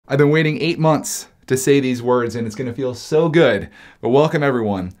I've been waiting 8 months to say these words and it's gonna feel so good. But welcome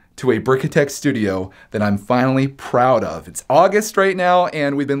everyone to a Brickitect studio that I'm finally proud of. It's August right now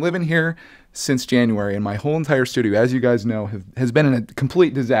and we've been living here since January, and my whole entire studio, as you guys know, has been in a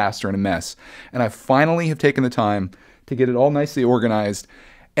complete disaster and a mess. And I finally have taken the time to get it all nicely organized,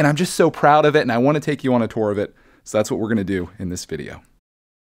 and I'm just so proud of it, and I want to take you on a tour of it. So that's what we're gonna do in this video.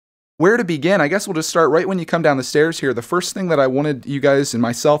 Where to begin? I guess we'll just start right when you come down the stairs here. The first thing that I wanted you guys and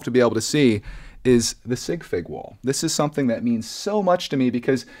myself to be able to see is the sig fig wall. This is something that means so much to me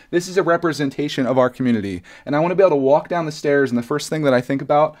because this is a representation of our community. And I want to be able to walk down the stairs and the first thing that I think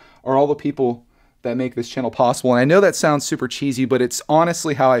about are all the people that make this channel possible. And I know that sounds super cheesy, but it's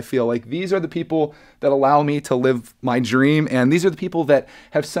honestly how I feel. Like, these are the people that allow me to live my dream, and these are the people that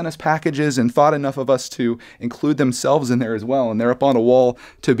have sent us packages and thought enough of us to include themselves in there as well, and they're up on a wall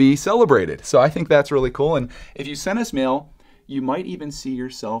to be celebrated. So I think that's really cool. And if you send us mail, you might even see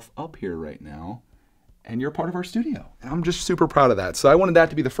yourself up here right now, and you're part of our studio. And I'm just super proud of that. So I wanted that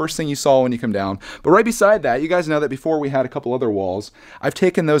to be the first thing you saw when you come down. But right beside that, you guys know that before we had a couple other walls, I've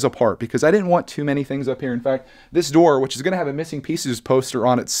taken those apart because I didn't want too many things up here. In fact, this door, which is gonna have a missing pieces poster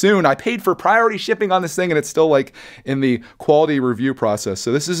on it soon, I paid for priority shipping on this thing and it's still like in the quality review process.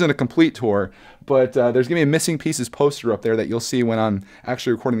 So this isn't a complete tour, but there's gonna be a missing pieces poster up there that you'll see when I'm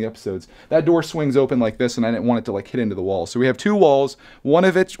actually recording the episodes. That door swings open like this and I didn't want it to like hit into the wall. So we have two walls, one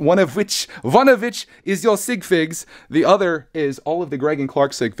of which is your sig figs. The other is all of the Greg and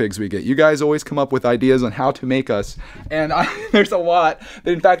Clark sig figs we get. You guys always come up with ideas on how to make us, and there's a lot.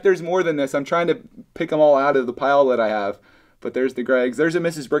 In fact, there's more than this. I'm trying to pick them all out of the pile that I have. But there's the Gregs. There's a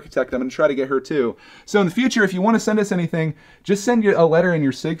Mrs. Brickitect. I'm going to try to get her too. So in the future, if you want to send us anything, just send you a letter in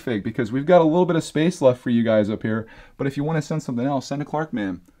your sig fig because we've got a little bit of space left for you guys up here. But if you want to send something else, send a Clark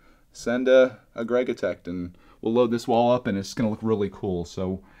man. Send a Brickitect, and we'll load this wall up and it's going to look really cool.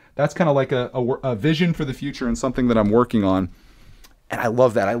 So that's kind of like a vision for the future and something that I'm working on. And I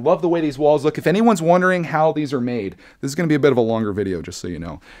love that. I love the way these walls look. If anyone's wondering how these are made, this is going to be a bit of a longer video, just so you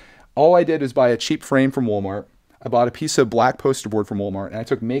know. All I did is buy a cheap frame from Walmart. I bought a piece of black poster board from Walmart, and I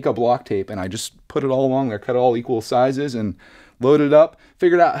took Make-A block tape and I just put it all along there, cut it all equal sizes and loaded it up,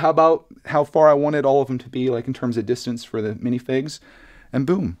 figured out how far I wanted all of them to be, like in terms of distance for the minifigs, and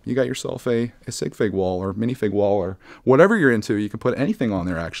boom, you got yourself a sig fig wall or minifig wall or whatever you're into. You can put anything on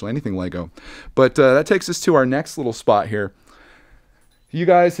there, actually, anything Lego. But that takes us to our next little spot here. You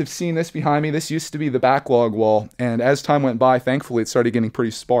guys have seen this behind me. This used to be the backlog wall, and as time went by, thankfully, it started getting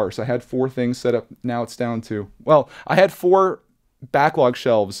pretty sparse. I had 4 things set up. Now it's down to, well, I had 4 backlog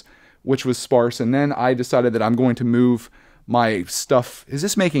shelves, which was sparse, and then I decided that I'm going to move my stuff. Is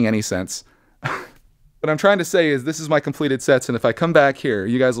this making any sense? What I'm trying to say is this is my completed sets, and if I come back here,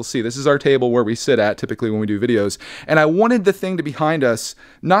 you guys will see this is our table where we sit at typically when we do videos, and I wanted the thing to behind us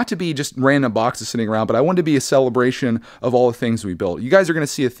not to be just random boxes sitting around, but I wanted to be a celebration of all the things we built. You guys are going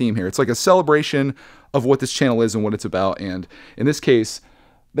to see a theme here. It's like a celebration of what this channel is and what it's about, and in this case,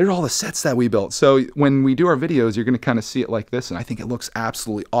 they're all the sets that we built. So when we do our videos, you're going to kind of see it like this, and I think it looks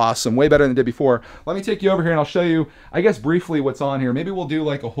absolutely awesome, way better than it did before. Let me take you over here and I'll show you, I guess, briefly what's on here. Maybe we'll do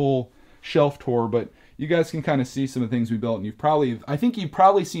like a whole shelf tour, but you guys can kind of see some of the things we built, and I think you've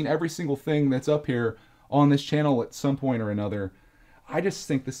probably seen every single thing that's up here on this channel at some point or another. I just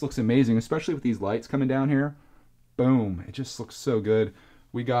think this looks amazing, especially with these lights coming down here. Boom, it just looks so good.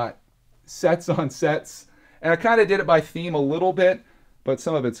 We got sets on sets, and I kind of did it by theme a little bit, but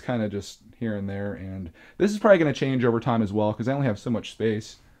some of it's kind of just here and there, and this is probably going to change over time as well because I only have so much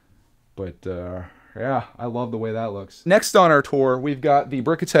space. But yeah, I love the way that looks. Next on our tour, we've got the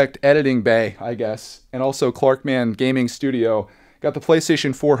Brickitect editing bay, I guess, and also Clarkman Gaming Studio. Got the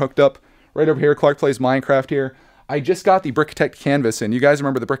PlayStation 4 hooked up right over here. Clark plays Minecraft here. I just got the Brickitect canvas, and you guys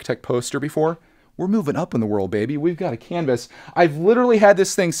remember the Brickitect poster before? We're moving up in the world, baby. We've got a canvas. I've literally had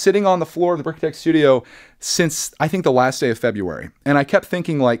this thing sitting on the floor of the Brickitect studio since, I think, the last day of February. And I kept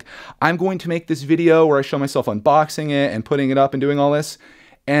thinking, like, I'm going to make this video where I show myself unboxing it and putting it up and doing all this.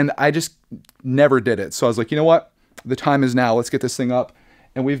 And I just never did it. So I was like, you know what? The time is now. Let's get this thing up.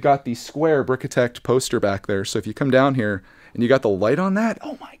 And we've got the square Brickitect poster back there. So if you come down here and you got the light on that,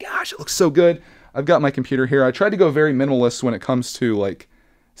 oh my gosh, it looks so good. I've got my computer here. I tried to go very minimalist when it comes to like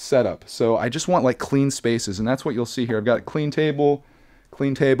setup. So I just want like clean spaces, and that's what you'll see here. I've got a clean table, at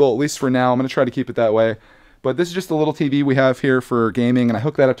least for now. I'm going to try to keep it that way. But this is just a little TV we have here for gaming, and I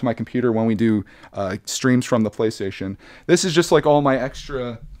hook that up to my computer when we do streams from the PlayStation. This is just like all my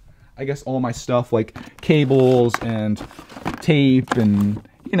extra, I guess all my stuff, like cables and tape and,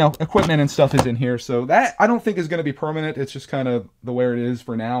 you know, equipment and stuff is in here. So that I don't think is going to be permanent. It's just kind of the way it is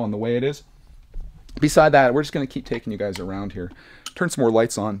for now and the way it is. Beside that, we're just going to keep taking you guys around here. turn some more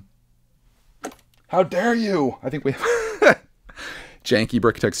lights on. How dare you? I think we have janky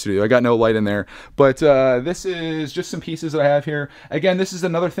Brickitect studio. I got no light in there. But this is just some pieces that I have here. Again, this is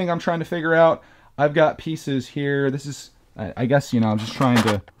another thing I'm trying to figure out. I've got pieces here. This is, I guess, you know, I'm just trying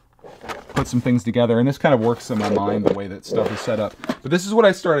to put some things together. And this kind of works in my mind, the way that stuff is set up. But this is what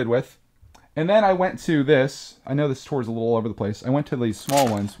I started with. And then I went to this. I know this tour is a little all over the place. I went to these small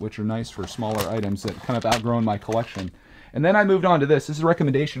ones, which are nice for smaller items that kind of outgrown my collection. And then I moved on to this. This is a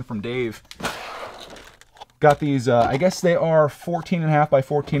recommendation from Dave. Got these, I guess they are 14.5 by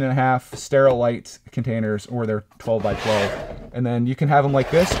 14.5 Sterilite containers, or they're 12 by 12. And then you can have them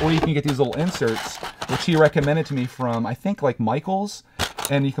like this, or you can get these little inserts, which he recommended to me from, I think, like Michael's.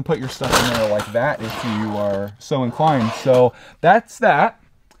 And you can put your stuff in there like that if you are so inclined. So that's that.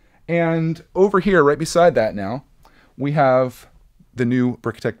 And over here, right beside that now, we have the new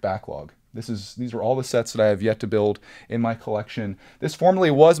Brickitect backlog. These are all the sets that I have yet to build in my collection. This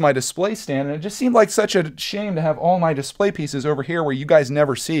formerly was my display stand, and it just seemed like such a shame to have all my display pieces over here where you guys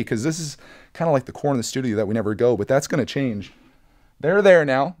never see, because this is kind of like the corner of the studio that we never go, but that's going to change. They're there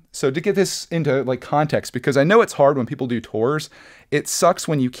now. So to get this into like context, because I know it's hard when people do tours, it sucks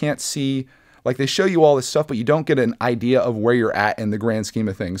when you can't see, like they show you all this stuff, but you don't get an idea of where you're at in the grand scheme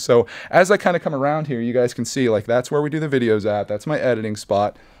of things. So as I kind of come around here, you guys can see, like, that's where we do the videos at. That's my editing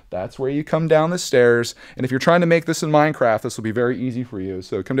spot. That's where you come down the stairs. And if you're trying to make this in Minecraft, this will be very easy for you.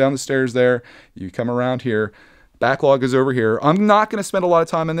 So come down the stairs there. You come around here. Backlog is over here. I'm not going to spend a lot of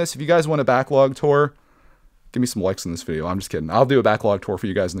time on this. If you guys want a backlog tour, give me some likes in this video. I'm just kidding. I'll do a backlog tour for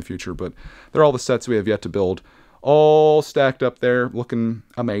you guys in the future. But they're all the sets we have yet to build. All stacked up there, looking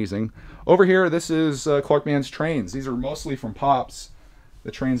amazing. Over here, this is Clarkman's trains. These are mostly from Pops,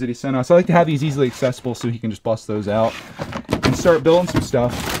 the trains that he sent us. I like to have these easily accessible so he can just bust those out and start building some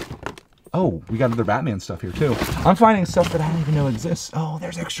stuff. Oh, we got other Batman stuff here too. I'm finding stuff that I don't even know exists. Oh,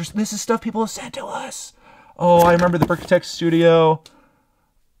 there's extras. This is stuff people have sent to us. Oh, I remember the Brickitect studio.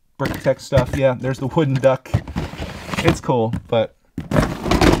 Brickitect stuff, yeah. There's the wooden duck. It's cool, but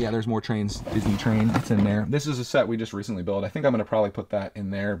yeah, there's more trains. Disney train, it's in there. This is a set we just recently built. I think I'm going to probably put that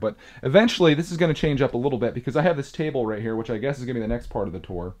in there, but eventually this is going to change up a little bit because I have this table right here, which I guess is going to be the next part of the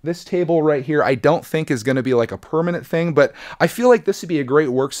tour. This table right here, I don't think is going to be like a permanent thing, but I feel like this would be a great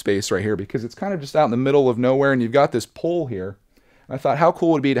workspace right here because it's kind of just out in the middle of nowhere and you've got this pole here. And I thought how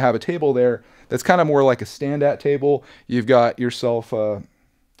cool would it be to have a table there that's kind of more like a stand-at table. You've got yourself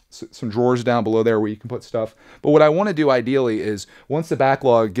some drawers down below there where you can put stuff. But what I want to do ideally is once the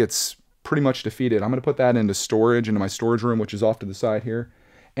backlog gets pretty much defeated, I'm going to put that into storage, into my storage room, which is off to the side here.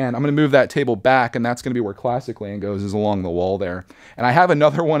 And I'm going to move that table back, and that's going to be where Classic Land goes, is along the wall there. And I have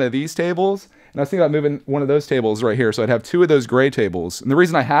another one of these tables, and I was thinking about moving one of those tables right here. So I'd have two of those gray tables. And the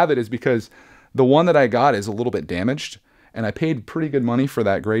reason I have it is because the one that I got is a little bit damaged, and I paid pretty good money for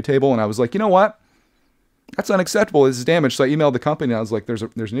that gray table, and I was like, you know what? That's unacceptable. This is damaged. So I emailed the company and I was like, there's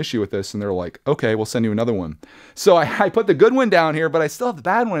an issue with this. And they're like, okay, we'll send you another one. So I put the good one down here, but I still have the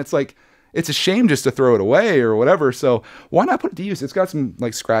bad one. It's like, it's a shame just to throw it away or whatever. So why not put it to use? It's got some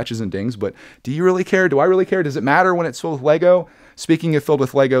like scratches and dings, but do you really care? Do I really care? Does it matter when it's filled with Lego? Speaking of filled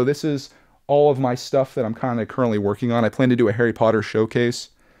with Lego, this is all of my stuff that I'm kind of currently working on. I plan to do a Harry Potter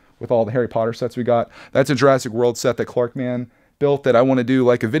showcase with all the Harry Potter sets we got. That's a Jurassic World set that Clarkman built that I want to do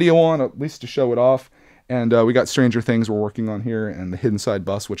like a video on, at least to show it off. And we got Stranger Things we're working on here, and the Hidden Side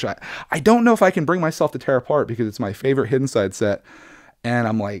bus, which I don't know if I can bring myself to tear apart because it's my favorite Hidden Side set. And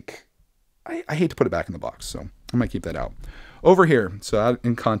I'm like, I hate to put it back in the box, so I might keep that out. Over here, so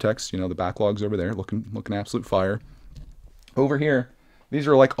in context, you know, the backlog's over there, looking absolute fire. Over here, these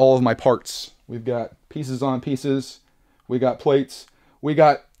are like all of my parts. We've got pieces on pieces. We got plates. We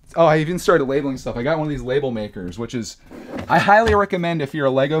got, oh, I even started labeling stuff. I got one of these label makers, which is, I highly recommend if you're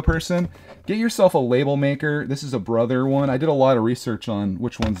a Lego person, get yourself a label maker. This is a Brother one. I did a lot of research on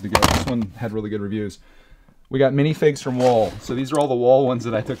which ones to get. This one had really good reviews. We got minifigs from Wall. So these are all the Wall ones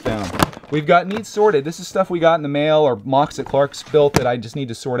that I took down. We've got Neat Sorted. This is stuff we got in the mail or mocks that Clark's built that I just need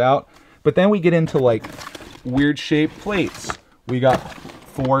to sort out. But then we get into like weird shaped plates. We got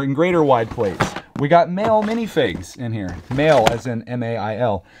 4 and greater wide plates. We got male minifigs in here. Male as in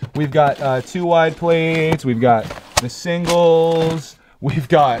M-A-I-L. We've got 2 wide plates. We've got the singles. We've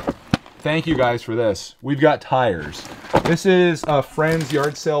got, thank you guys for this. We've got tires. This is a friend's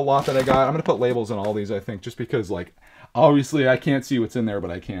yard sale lot that I got. I'm going to put labels on all these, I think, just because, like, obviously I can't see what's in there,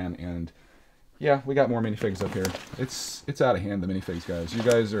 but I can. And yeah, we got more minifigs up here. It's out of hand, the minifigs, guys. You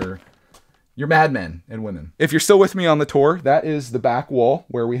guys are, you're madmen and women. If you're still with me on the tour, that is the back wall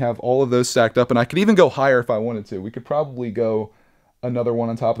where we have all of those stacked up. And I could even go higher if I wanted to. We could probably go another one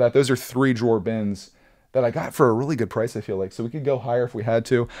on top of that. Those are 3 drawer bins that I got for a really good price, I feel like. So we could go higher if we had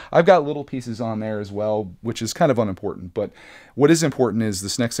to. I've got little pieces on there as well, which is kind of unimportant. But what is important is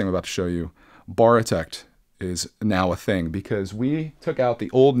this next thing I'm about to show you. Brickitect is now a thing because we took out the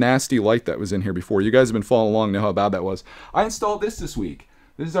old nasty light that was in here before. You guys have been following along, know how bad that was. I installed this week.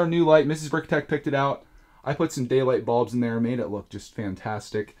 This is our new light. Mrs. Brickitect picked it out. I put some daylight bulbs in there, made it look just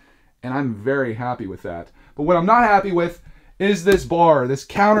fantastic. And I'm very happy with that. But what I'm not happy with is this bar. This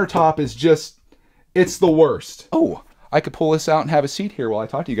countertop is just, it's the worst. Oh, I could pull this out and have a seat here while I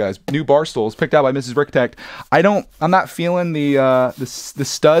talk to you guys. New bar stools picked out by Mrs. Brickitect. I'm not feeling the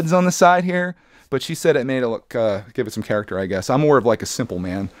studs on the side here, but she said it made it look, give it some character, I guess. I'm more of like a simple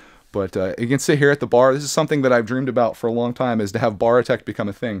man. But you can sit here at the bar. This is something that I've dreamed about for a long time, is to have Brickitect become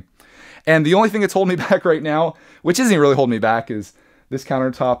a thing. And the only thing that's holding me back right now, which isn't really holding me back, is this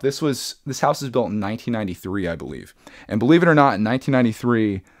countertop. This house was built in 1993, I believe. And believe it or not, in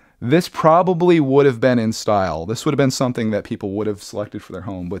 1993, this probably would have been in style. This would have been something that people would have selected for their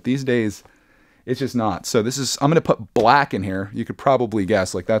home. But these days, it's just not. So I'm going to put black in here. You could probably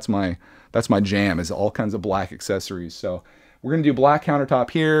guess, like that's my jam, is all kinds of black accessories. So we're going to do black countertop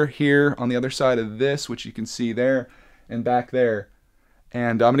here on the other side of this, which you can see there, and back there.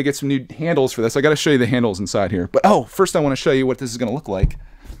 And I'm going to get some new handles for this. I got to show you the handles inside here. But first I want to show you what this is going to look like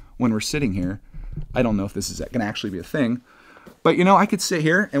when we're sitting here. I don't know if this is going to actually be a thing. But, you know, I could sit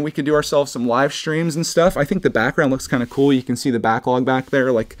here and we could do ourselves some live streams and stuff. I think the background looks kind of cool. You can see the backlog back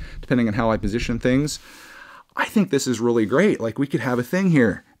there, like, depending on how I position things. I think this is really great. Like, we could have a thing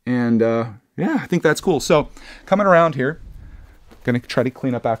here. And, yeah, I think that's cool. So, coming around here, going to try to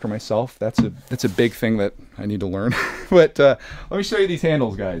clean up after myself. That's a big thing that I need to learn. But let me show you these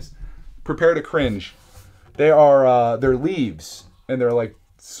handles, guys. Prepare to cringe. They're leaves, and they're like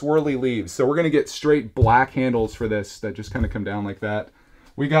swirly leaves. So we're going to get straight black handles for this that just kind of come down like that.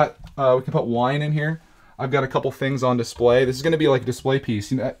 We can put wine in here. I've got a couple things on display. This is going to be like a display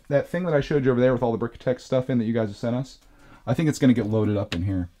piece. You know, that thing that I showed you over there with all the Brickitect stuff in that you guys have sent us? I think it's going to get loaded up in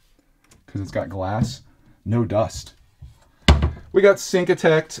here because it's got glass. No dust. We got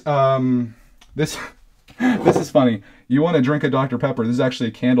Brickitect. This is funny. You want to drink a Dr. Pepper. This is actually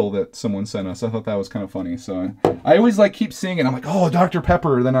a candle that someone sent us. I thought that was kind of funny. So I always like keep seeing it. I'm like, oh, Dr.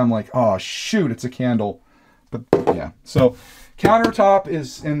 Pepper. Then I'm like, oh, shoot, it's a candle. But yeah. So countertop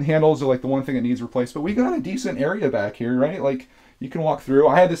and handles are like the one thing that needs replaced. But we got a decent area back here, right? Like you can walk through.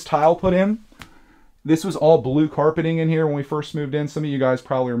 I had this tile put in. This was all blue carpeting in here when we first moved in. Some of you guys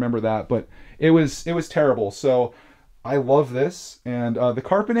probably remember that, but it was terrible. So I love this, and the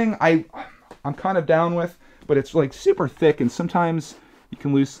carpeting I'm kind of down with, but it's like super thick, and sometimes you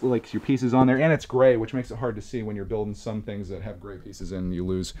can lose like your pieces on there, and it's gray, which makes it hard to see when you're building some things that have gray pieces in, you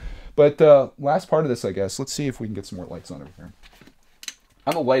lose. But last part of this, I guess, let's see if we can get some more lights on over here.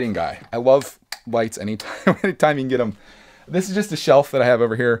 I'm a lighting guy. I love lights anytime you can get them. This is just a shelf that I have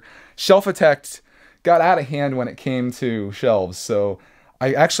over here. Brickitect got out of hand when it came to shelves, so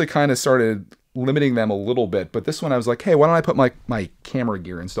I actually kind of started limiting them a little bit, but this one I was like, hey, why don't I put my camera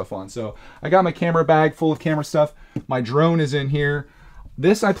gear and stuff on? So I got my camera bag full of camera stuff. My drone is in here.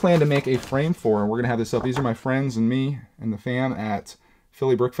 This I plan to make a frame for, and we're gonna have this up. These are my friends and me and the fam at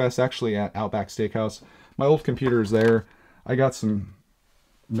Philly Brickfest, actually at Outback Steakhouse. My old computer is there. I got some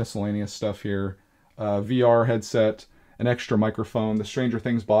miscellaneous stuff here. VR headset, an extra microphone. The Stranger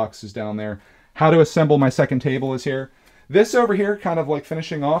Things box is down there. How to assemble my second table is here. This over here, kind of like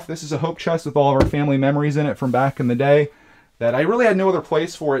finishing off, this is a hope chest with all of our family memories in it from back in the day that I really had no other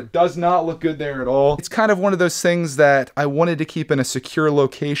place for. It does not look good there at all. It's kind of one of those things that I wanted to keep in a secure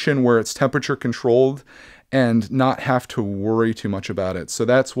location where it's temperature controlled and not have to worry too much about it. So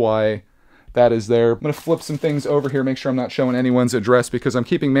that's why that is there. I'm gonna flip some things over here, make sure I'm not showing anyone's address because I'm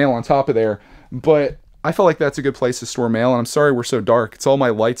keeping mail on top of there. But I felt like that's a good place to store mail, and I'm sorry we're so dark. It's all my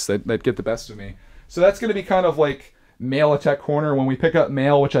lights that get the best of me. So that's gonna be kind of like mail-a-tech corner. When we pick up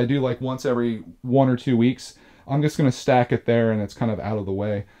mail, which I do like once every 1 or 2 weeks, I'm just going to stack it there and it's kind of out of the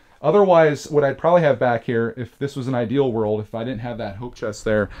way. Otherwise, what I'd probably have back here, if this was an ideal world, if I didn't have that hope chest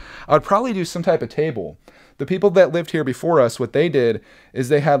there, I would probably do some type of table. The people that lived here before us, what they did is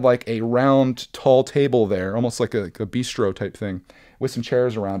they had like a round, tall table there, almost like a bistro type thing with some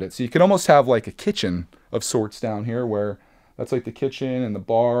chairs around it. So you could almost have like a kitchen of sorts down here where that's like the kitchen and the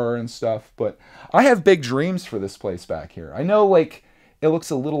bar and stuff. But I have big dreams for this place back here. I know like it looks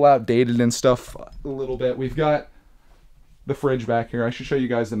a little outdated and stuff a little bit. We've got the fridge back here. I should show you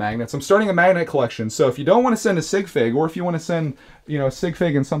guys the magnets. I'm starting a magnet collection. So if you don't want to send a sig fig, or if you want to send, you know, a sig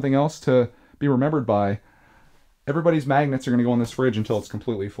fig and something else to be remembered by, everybody's magnets are going to go on this fridge until it's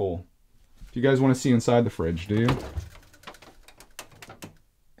completely full. If you guys want to see inside the fridge, do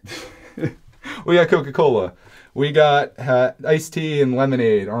you? We got Coca-Cola. We got iced tea and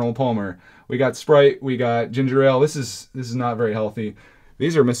lemonade, Arnold Palmer. We got Sprite. We got ginger ale. This is not very healthy.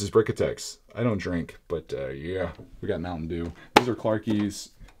 These are Mrs. Brickitects. I don't drink, but yeah. We got Mountain Dew. These are Clarkies.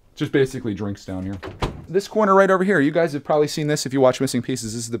 Just basically drinks down here. This corner right over here, you guys have probably seen this if you watch Missing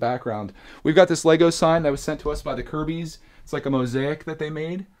Pieces. This is the background. We've got this Lego sign that was sent to us by the Kirby's. It's like a mosaic that they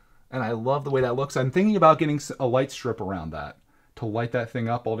made, and I love the way that looks. I'm thinking about getting a light strip around that to light that thing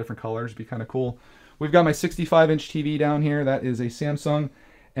up, all different colors. Be kind of cool. We've got my 65-inch TV down here. That is a Samsung,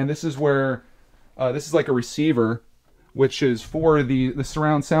 and this is where this is like a receiver, which is for the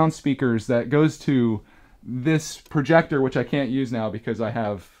surround sound speakers that goes to this projector, which I can't use now because I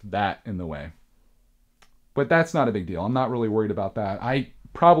have that in the way. But that's not a big deal. I'm not really worried about that. I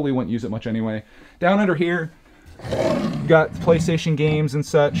probably wouldn't use it much anyway. Down under here, got PlayStation games and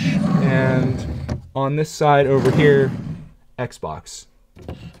such. And on this side over here, Xbox.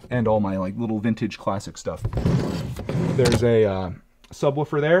 And all my like little vintage classic stuff. There's a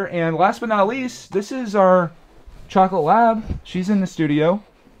subwoofer there. And last but not least, this is our Chocolate Lab. She's in the studio.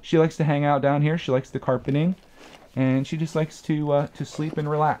 She likes to hang out down here. She likes the carpeting. And she just likes to sleep and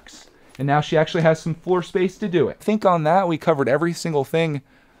relax. And now she actually has some floor space to do it. I think on that we covered every single thing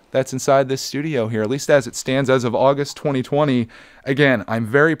that's inside this studio here, at least as it stands as of August 2020. Again, I'm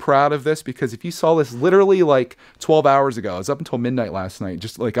very proud of this because if you saw this literally like 12 hours ago, I was up until midnight last night,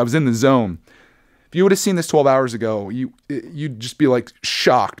 just like I was in the zone. If you would have seen this 12 hours ago, you'd just be like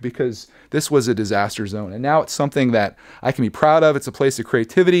shocked because this was a disaster zone. And now it's something that I can be proud of. It's a place of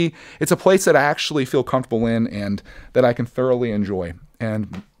creativity. It's a place that I actually feel comfortable in and that I can thoroughly enjoy.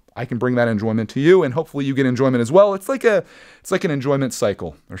 And I can bring that enjoyment to you, and hopefully you get enjoyment as well. It's like an enjoyment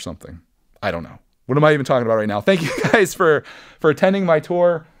cycle or something. I don't know. What am I even talking about right now? Thank you guys for attending my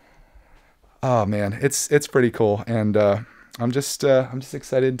tour. Oh man, it's pretty cool, and I'm just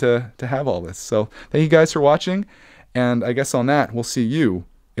excited to have all this. So thank you guys for watching, and I guess on that we'll see you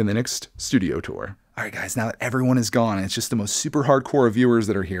in the next studio tour. All right, guys, now that everyone is gone, and it's just the most super hardcore viewers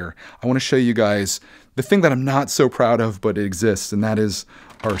that are here, I want to show you guys the thing that I'm not so proud of, but it exists, and that is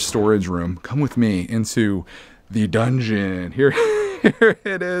our storage room. Come with me into the dungeon. Here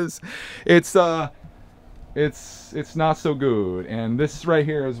it is. It's not so good, and this right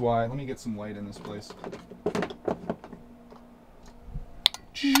here is why. Let me get some light in this place.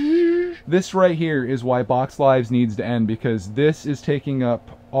 This right here is why Box Lives needs to end, because this is taking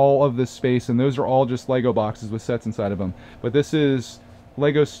up all of this space, and those are all just Lego boxes with sets inside of them. But this is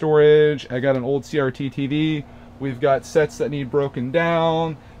Lego storage. I got an old CRT TV. We've got sets that need broken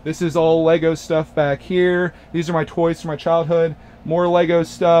down. This is all Lego stuff back here. These are my toys from my childhood. More Lego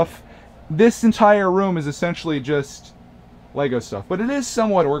stuff. This entire room is essentially just Lego stuff, but it is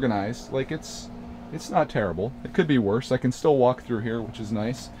somewhat organized. Like it's not terrible. It could be worse. I can still walk through here, which is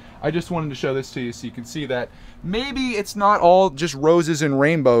nice. I just wanted to show this to you so you can see that maybe it's not all just roses and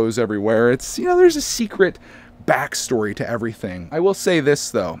rainbows everywhere. It's, you know, there's a secret backstory to everything. I will say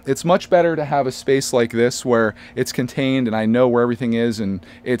this though, it's much better to have a space like this where it's contained and I know where everything is and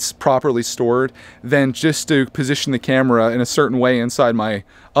it's properly stored than just to position the camera in a certain way inside my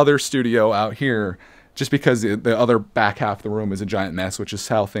other studio out here just because the other back half of the room is a giant mess, which is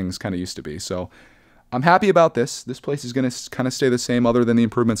how things kind of used to be. So I'm happy about this. This place is going to kind of stay the same other than the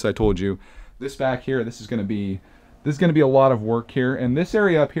improvements I told you. This back here, this is going to be a lot of work here. And this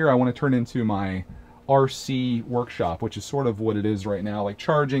area up here I want to turn into my RC workshop, which is sort of what it is right now, like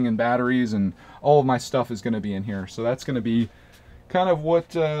charging and batteries and all of my stuff is going to be in here. So that's going to be kind of what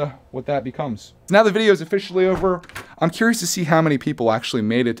that becomes. Now the video is officially over. I'm curious to see how many people actually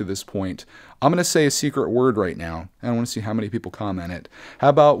made it to this point. I'm going to say a secret word right now, and I want to see how many people comment it. How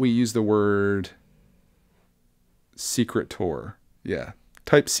about we use the word secret tour? Yeah,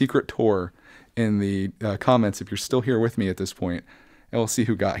 type secret tour in the comments if you're still here with me at this point, and we'll see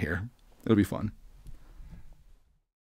who got here. It'll be fun.